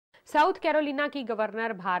South Carolina की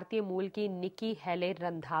governor भारतीय मूल की निकी हेले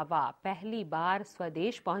रंधावा पहली बार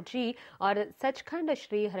स्वदेश पहुंची और सचखंड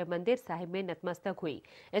श्री हरिमंदिर साहिब में नतमस्तक हुई।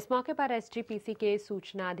 इस मौके पर एसजीपीसी के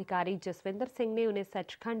सूचना अधिकारी जसविंदर सिंह ने उन्हें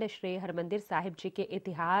सचखंड श्री हरिमंदिर साहिब जी के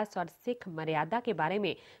इतिहास और सिख मर्यादा के बारे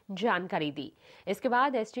में जानकारी दी। इसके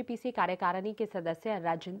बाद एसजीपीसी कार्यकारिणी के सदस्य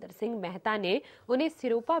राजेंद्र सिंह मेहता ने उन्हें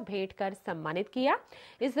सिरोपा भेंट कर सम्मानित किया।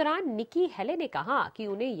 इस दौरान निकी हेले ने कहा कि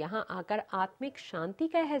उन्हें यहां आकर आत्मिक शांति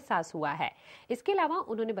का एहसास हुआ है। इसके अलावा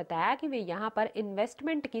उन्होंने बताया कि वे यहां पर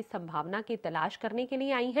इन्वेस्टमेंट की संभावना की तलाश करने के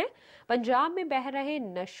लिए आई हैं। पंजाब में बह रहे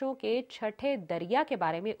नशों के छठे दरिया के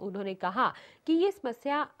बारे में उन्होंने कहा कि ये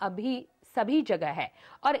समस्या अभी सभी जगह है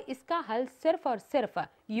और इसका हल सिर्फ और सिर्फ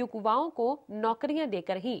युवाओं को नौकरियां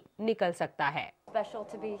देकर ही निकल सकता है। Special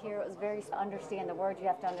to be here. It was very understand the words. You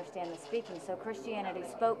have to understand the speaking. So Christianity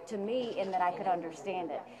spoke to me in that I could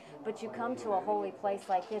understand it. But you come to a holy place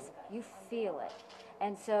like this, you feel it.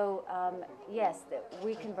 And so, yes,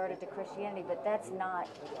 we converted to Christianity, but that's not.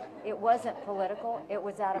 It wasn't political. It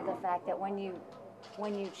was out of the fact that when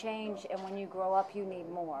you change and when you grow up, you need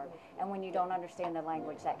more. And when you don't understand the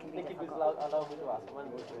language, that can be difficult. Allow me to ask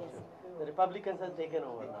one more question. Yes. The Republicans have taken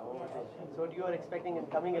over now. Yes. So what you are expecting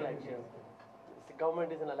in coming elections? The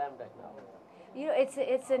government is in a limelight now. You know,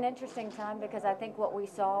 it's an interesting time because I think what we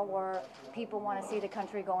saw were people want to see the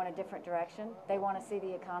country go in a different direction. They want to see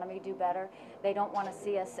the economy do better. They don't want to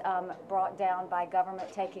see us brought down by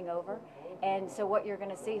government taking over. And so what you're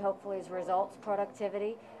going to see hopefully is results,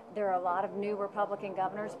 productivity. There are a lot of new Republican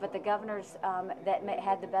governors, but the governors that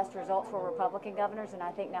had the best results were Republican governors, and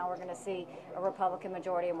I think now we're going to see a Republican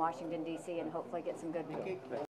majority in Washington, D.C. and hopefully get some good.